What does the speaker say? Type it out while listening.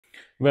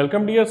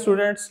Welcome dear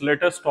students,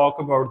 let us talk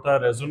about the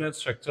resonance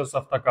structures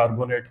of the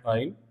carbonate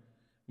ion.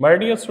 My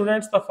dear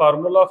students, the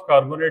formula of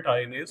carbonate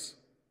ion is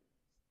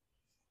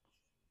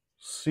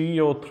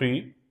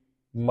CO3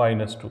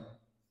 minus 2.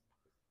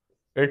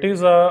 It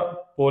is a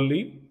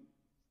polyatomic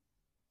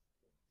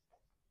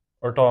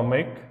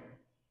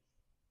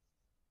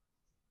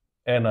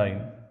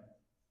anion.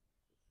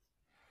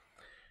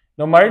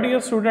 Now my dear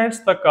students,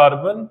 the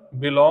carbon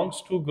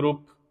belongs to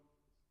group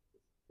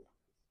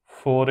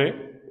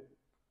 4A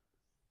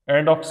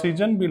and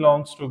oxygen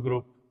belongs to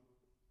group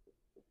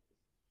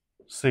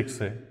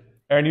 6A.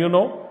 And you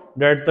know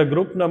that the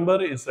group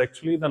number is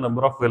actually the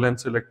number of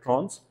valence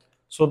electrons.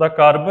 So the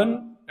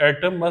carbon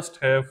atom must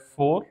have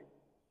 4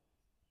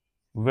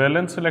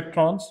 valence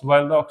electrons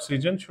while the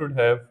oxygen should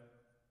have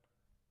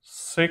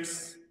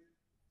 6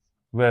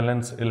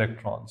 valence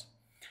electrons.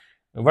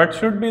 What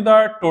should be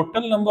the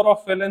total number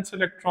of valence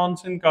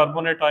electrons in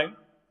carbonate ion?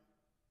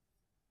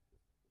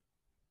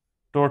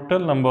 Total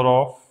number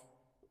of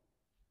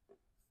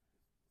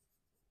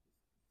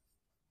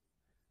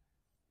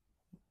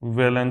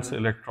valence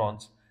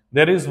electrons.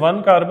 There is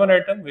one carbon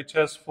atom which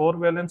has 4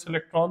 valence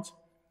electrons.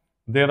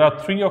 There are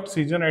 3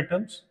 oxygen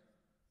atoms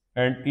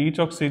and each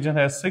oxygen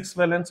has 6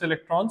 valence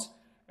electrons,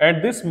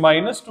 and this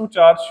minus 2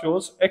 charge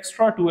shows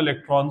extra 2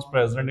 electrons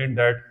present in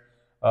that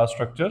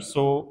structure.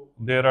 So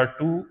there are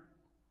 2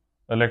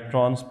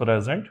 electrons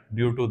present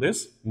due to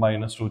this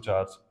minus 2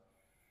 charge,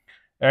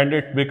 and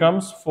it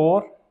becomes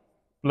 4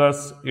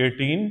 plus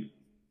 18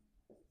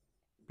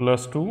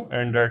 plus 2,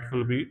 and that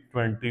will be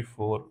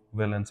 24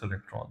 valence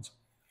electrons.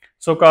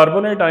 So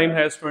carbonate ion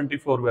has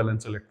 24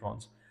 valence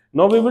electrons.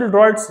 Now we will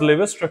draw its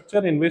Lewis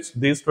structure in which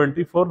these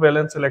 24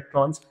 valence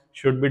electrons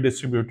should be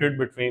distributed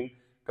between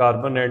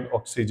carbon and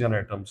oxygen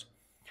atoms.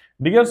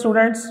 Dear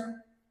students,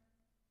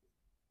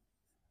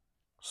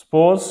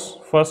 suppose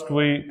first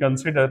we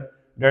consider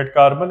that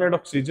carbon and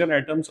oxygen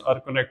atoms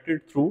are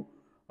connected through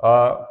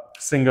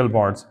single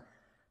bonds.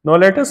 Now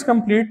let us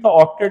complete the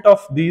octet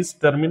of these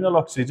terminal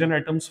oxygen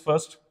atoms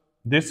first.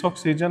 This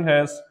oxygen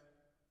has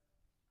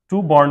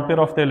 2 bond pair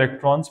of the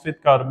electrons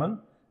with carbon,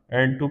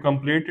 and to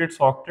complete its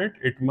octet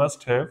it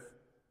must have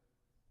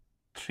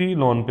 3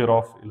 lone pair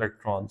of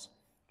electrons.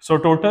 So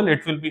total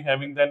it will be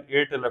having then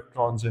 8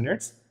 electrons in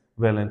its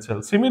valence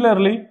shell.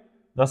 Similarly,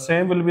 the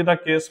same will be the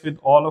case with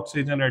all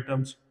oxygen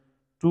atoms,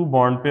 2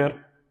 bond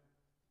pair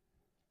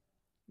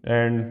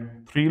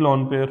and 3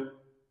 lone pair,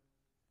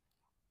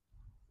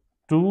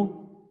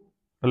 2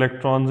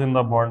 electrons in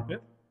the bond pair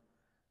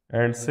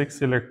and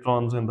 6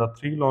 electrons in the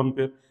 3 lone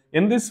pair.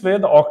 In this way,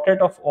 the octet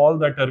of all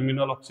the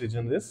terminal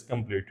oxygen is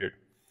completed.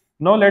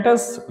 Now let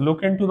us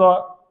look into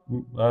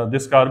the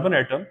this carbon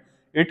atom.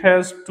 It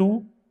has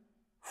 2,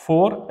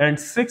 4 and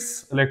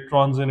 6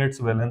 electrons in its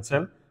valence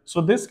shell.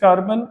 So this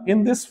carbon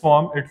in this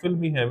form, it will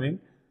be having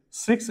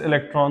 6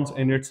 electrons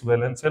in its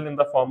valence shell in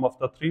the form of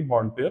the 3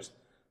 bond pairs.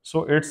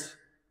 So its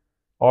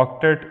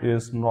octet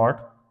is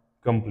not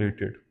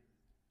completed.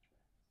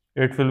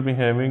 It will be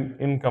having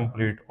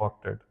incomplete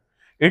octet.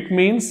 It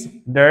means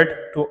that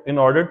in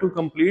order to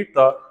complete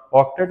the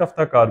octet of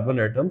the carbon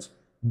atoms,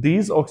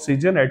 these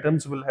oxygen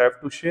atoms will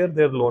have to share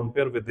their lone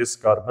pair with this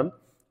carbon.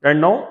 And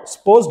now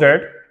suppose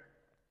that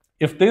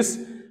if this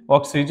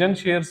oxygen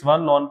shares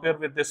one lone pair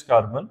with this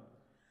carbon,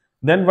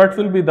 then what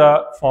will be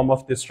the form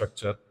of this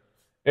structure?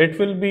 It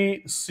will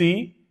be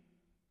C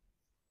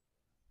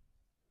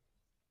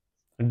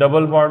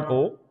double bond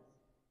O,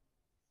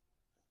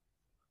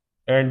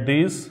 and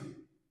these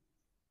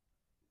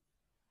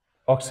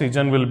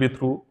oxygen will be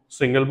through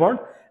single bond.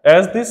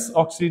 As this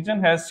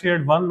oxygen has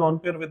shared one lone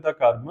pair with the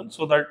carbon,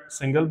 so that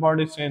single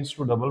bond is changed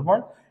to double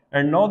bond,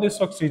 and now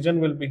this oxygen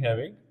will be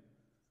having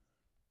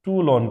 2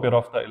 lone pair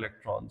of the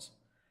electrons,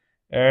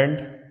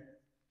 and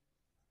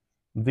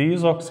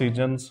these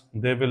oxygens,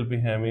 they will be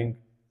having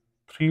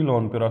 3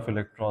 lone pair of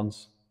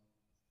electrons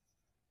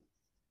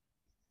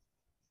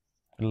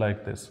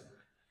like this.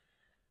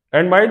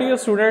 And my dear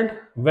student,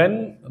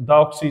 when the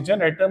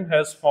oxygen atom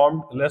has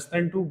formed less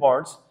than 2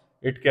 bonds,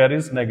 it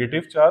carries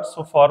negative charge.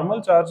 So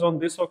formal charge on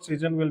this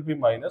oxygen will be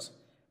minus,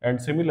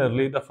 and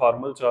similarly the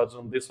formal charge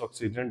on this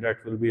oxygen,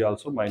 that will be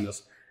also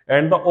minus.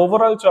 And the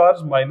overall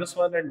charge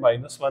 -1 and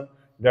 -1,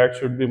 that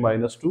should be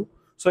 -2.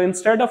 So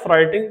instead of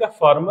writing the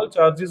formal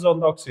charges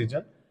on the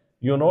oxygen,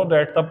 you know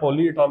that the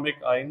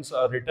polyatomic ions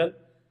are written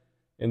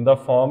in the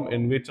form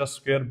in which a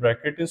square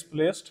bracket is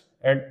placed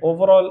and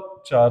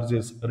overall charge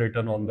is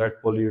written on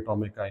that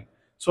polyatomic ion.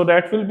 So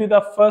that will be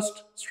the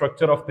first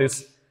structure of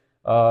this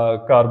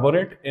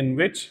carbonate, in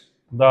which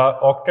the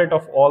octet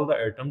of all the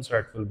atoms,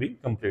 that will be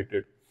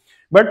completed.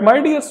 But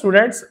my dear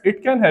students,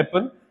 it can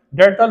happen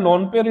that the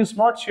lone pair is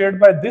not shared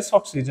by this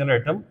oxygen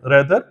atom,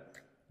 rather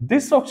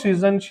this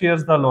oxygen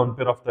shares the lone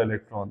pair of the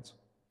electrons.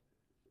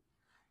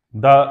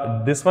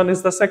 This one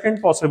is the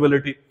second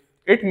possibility.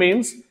 It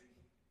means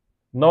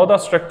now the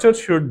structure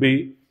should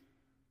be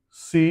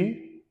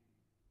C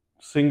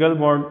single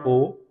bond O,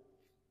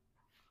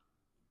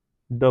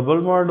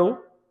 double bond O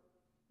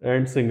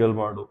and single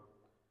bond O.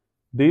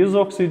 These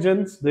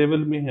oxygens, they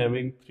will be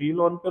having 3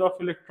 lone pair of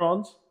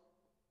electrons,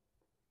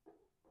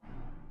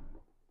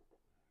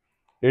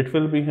 it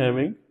will be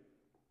having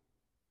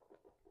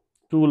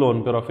two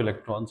lone pair of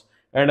electrons.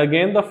 And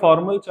again, the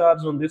formal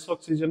charge on this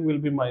oxygen will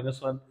be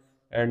 -1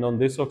 and on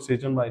this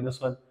oxygen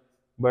 -1,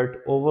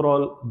 but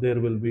overall there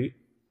will be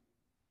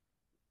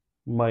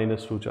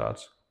 -2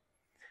 charge.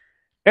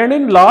 And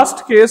in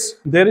last case,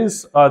 there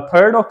is a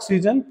third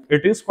oxygen.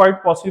 It is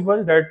quite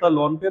possible that the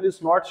lone pair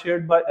is not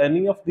shared by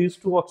any of these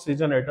two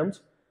oxygen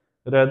atoms.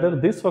 Rather,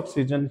 this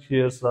oxygen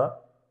shares the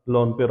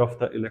lone pair of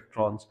the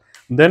electrons.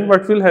 Then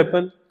what will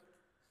happen?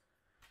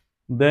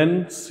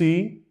 Then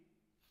C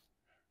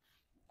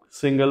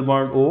single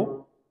bond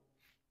O,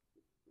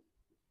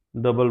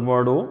 double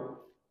bond O,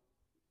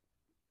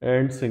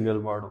 and single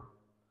bond O.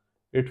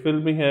 It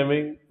will be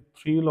having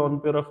three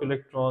lone pair of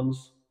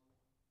electrons,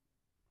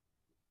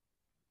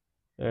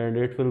 and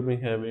it will be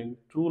having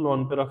two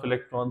lone pair of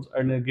electrons,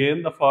 and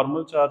again the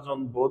formal charge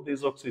on both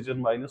these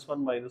oxygen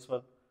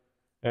 -1,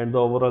 and the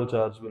overall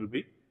charge will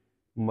be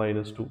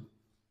 -2.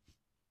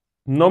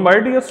 Now my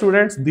dear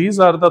students, these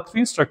are the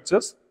three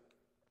structures.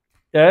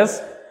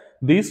 As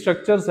these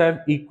structures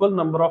have equal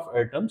number of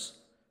atoms,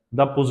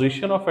 the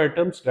position of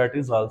atoms, that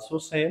is also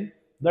same.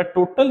 The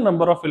total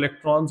number of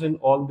electrons in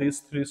all these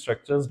three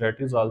structures,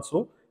 that is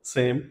also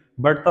same,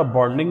 but the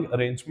bonding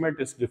arrangement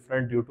is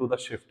different due to the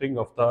shifting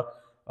of the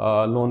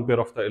lone pair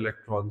of the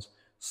electrons.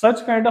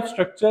 Such kind of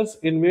structures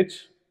in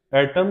which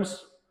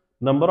atoms,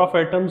 number of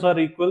atoms are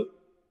equal,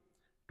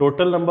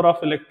 total number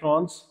of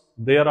electrons,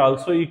 they are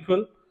also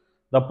equal,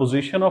 the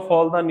position of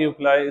all the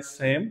nuclei is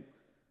same,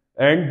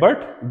 and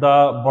but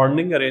the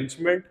bonding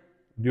arrangement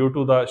due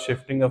to the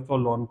shifting of the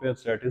lone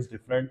pairs, that is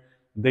different,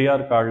 they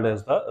are called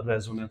as the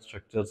resonance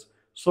structures.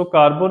 So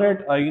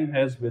carbonate ion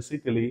has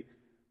basically,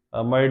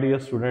 my dear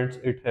students,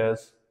 it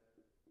has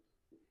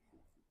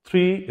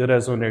three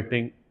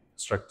resonating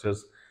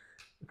structures.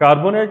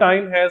 Carbonate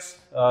ion has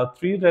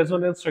three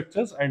resonance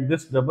structures, and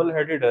this double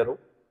headed arrow,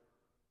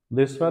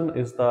 this one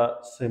is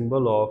the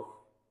symbol of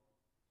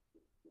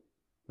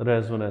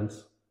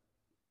resonance.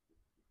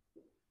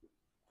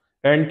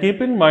 And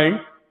keep in mind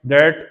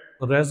that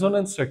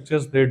resonance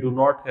structures, they do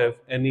not have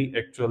any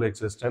actual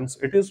existence.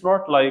 It is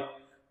not like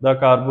the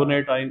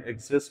carbonate ion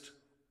exists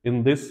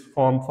in this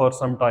form for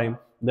some time,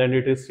 then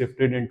it is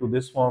shifted into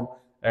this form,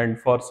 and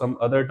for some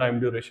other time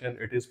duration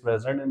it is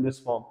present in this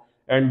form,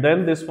 and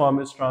then this form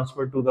is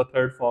transferred to the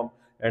third form,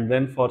 and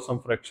then for some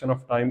fraction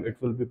of time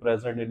it will be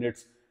present in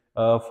its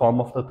form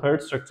of the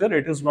third structure.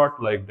 It is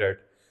not like that.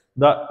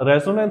 The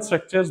resonance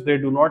structures, they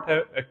do not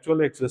have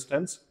actual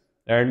existence,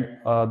 and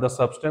the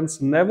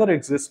substance never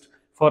exists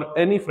for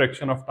any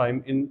fraction of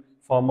time in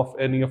form of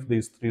any of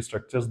these three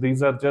structures.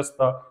 These are just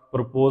the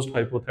proposed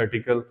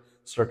hypothetical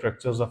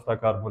structures of the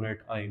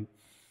carbonate ion,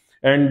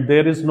 and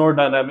there is no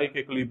dynamic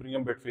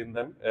equilibrium between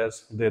them,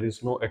 as there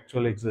is no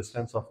actual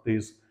existence of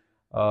these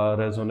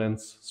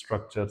resonance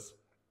structures.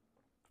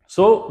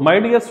 So, my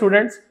dear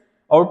students,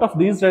 out of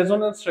these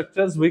resonance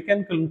structures, we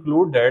can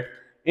conclude that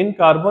in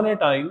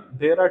carbonate ion,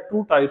 there are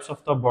two types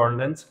of the bond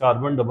lengths,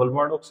 carbon double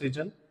bond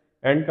oxygen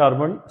and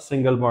carbon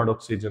single bond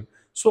oxygen.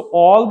 So,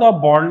 all the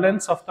bond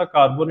lengths of the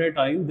carbonate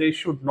ion, they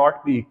should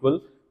not be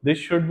equal. This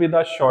should be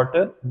the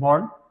shorter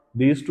bond.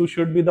 These two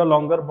should be the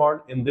longer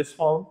bond in this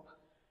form.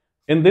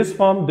 In this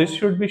form, this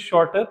should be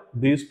shorter,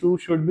 these two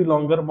should be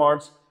longer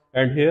bonds,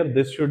 and here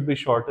this should be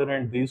shorter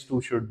and these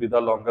two should be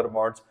the longer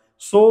bonds.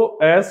 So,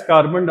 as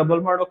carbon double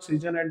bond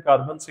oxygen and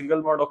carbon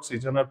single bond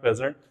oxygen are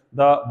present,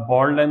 the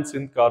bond lengths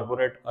in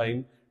carbonate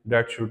ion,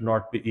 that should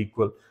not be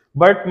equal.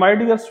 But my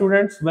dear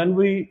students, when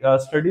we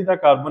study the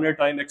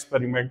carbonate ion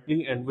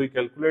experimentally and we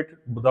calculate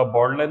the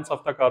bond lengths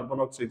of the carbon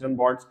oxygen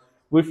bonds,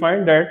 we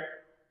find that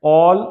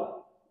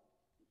all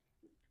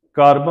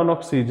carbon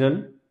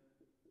oxygen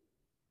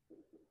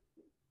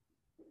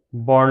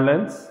bond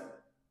lengths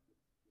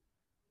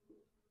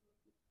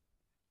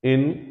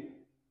in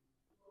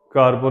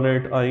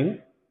carbonate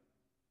ion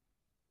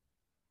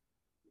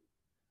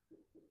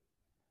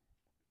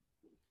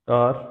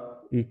are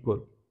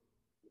equal.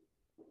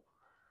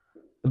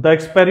 The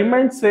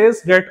experiment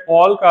says that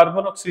all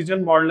carbon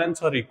oxygen bond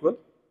lengths are equal,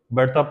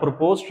 but the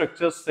proposed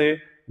structures say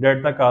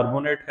that the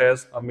carbonate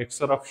has a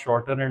mixture of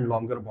shorter and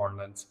longer bond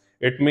lengths.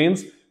 It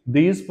means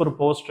these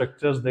proposed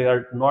structures, they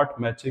are not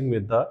matching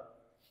with the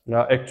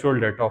actual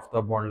data of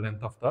the bond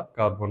length of the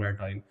carbonate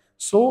ion.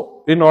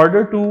 So, in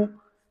order to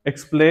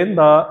explain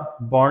the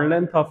bond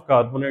length of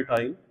carbonate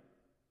ion,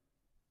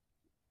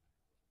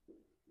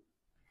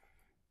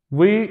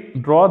 we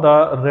draw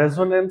the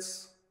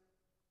resonance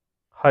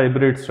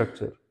hybrid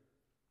structure.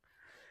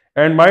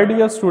 And my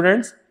dear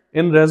students,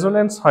 in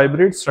resonance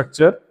hybrid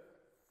structure,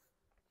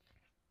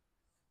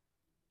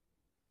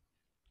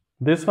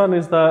 this one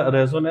is the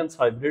resonance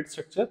hybrid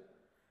structure.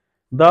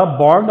 The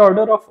bond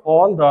order of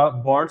all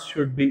the bonds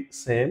should be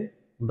same.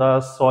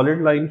 The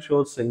solid line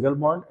shows single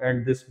bond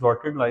and this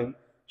dotted line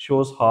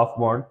shows half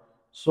bond.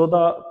 So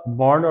the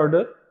bond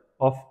order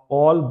of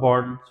all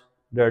bonds,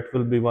 that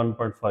will be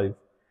 1.5.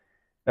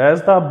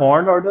 As the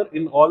bond order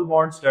in all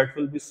bonds, that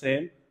will be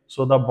same,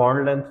 so the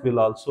bond length will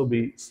also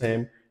be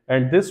same,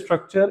 and this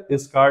structure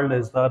is called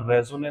as the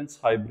resonance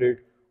hybrid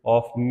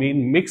of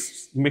mean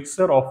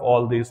mixture of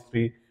all these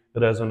three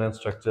resonance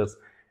structures.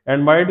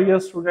 And my dear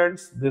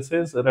students, this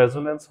is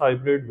resonance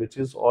hybrid which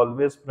is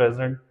always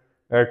present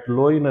at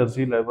low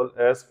energy level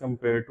as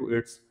compared to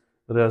its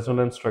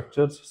resonance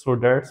structures. So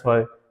that's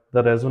why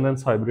the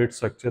resonance hybrid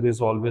structure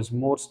is always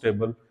more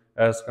stable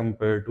as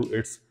compared to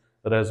its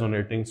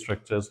resonating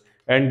structures.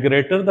 And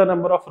greater the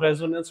number of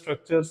resonance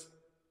structures,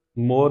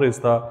 more is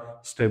the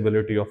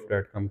stability of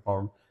that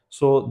compound.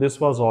 So this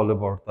was all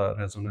about the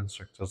resonance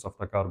structures of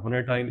the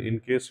carbonate ion. In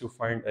case you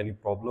find any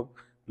problem,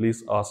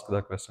 please ask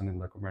the question in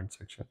the comment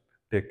section.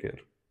 Take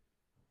care.